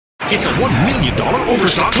It's a $1 million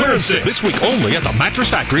overstock clearance sale. This week only at the Mattress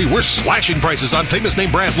Factory, we're slashing prices on famous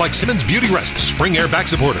name brands like Simmons Beauty Rest, Spring Air Back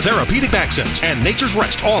Supporter, Therapeutic Back Sets, and Nature's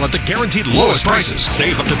Rest, all at the guaranteed lowest prices.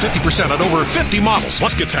 Save up to 50% on over 50 models.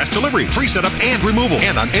 Plus get fast delivery, free setup, and removal.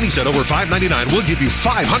 And on any set over $599, we'll give you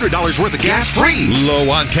 $500 worth of gas free. Low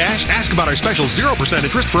on cash? Ask about our special 0%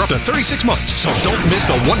 interest for up to 36 months. So don't miss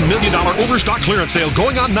the $1 million overstock clearance sale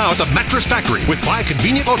going on now at the Mattress Factory with 5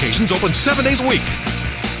 convenient locations open 7 days a week.